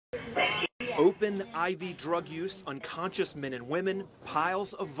Open IV drug use, unconscious men and women,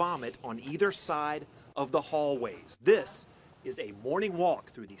 piles of vomit on either side of the hallways. This is a morning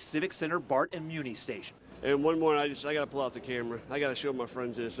walk through the Civic Center BART and Muni station. And one morning, I got to pull out the camera. I got to show my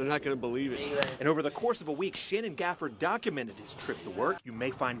friends this. They're not going to believe it. And over the course of a week, Shannon Gafford documented his trip to work. You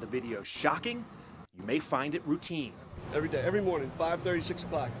may find the video shocking. You may find it routine. Every day, every morning, 5:30, 6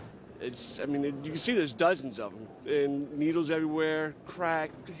 o'clock. I mean, you can see there's dozens of them. And needles everywhere,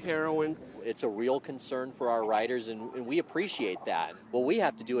 crack, heroin. It's a real concern for our riders, and we appreciate that. What we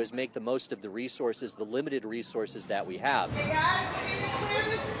have to do is make the most of the resources, the limited resources that we have. Hey guys, we need to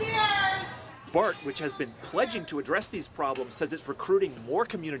clear the stairs! BART, which has been pledging to address these problems, says it's recruiting more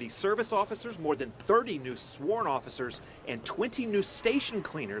community service officers, more than 30 new sworn officers, and 20 new station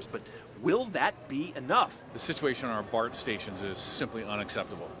cleaners. But will that be enough? The situation on our BART stations is simply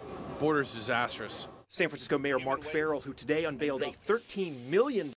unacceptable. Border's disastrous. San Francisco Mayor Mark Farrell, who today unveiled a $13 million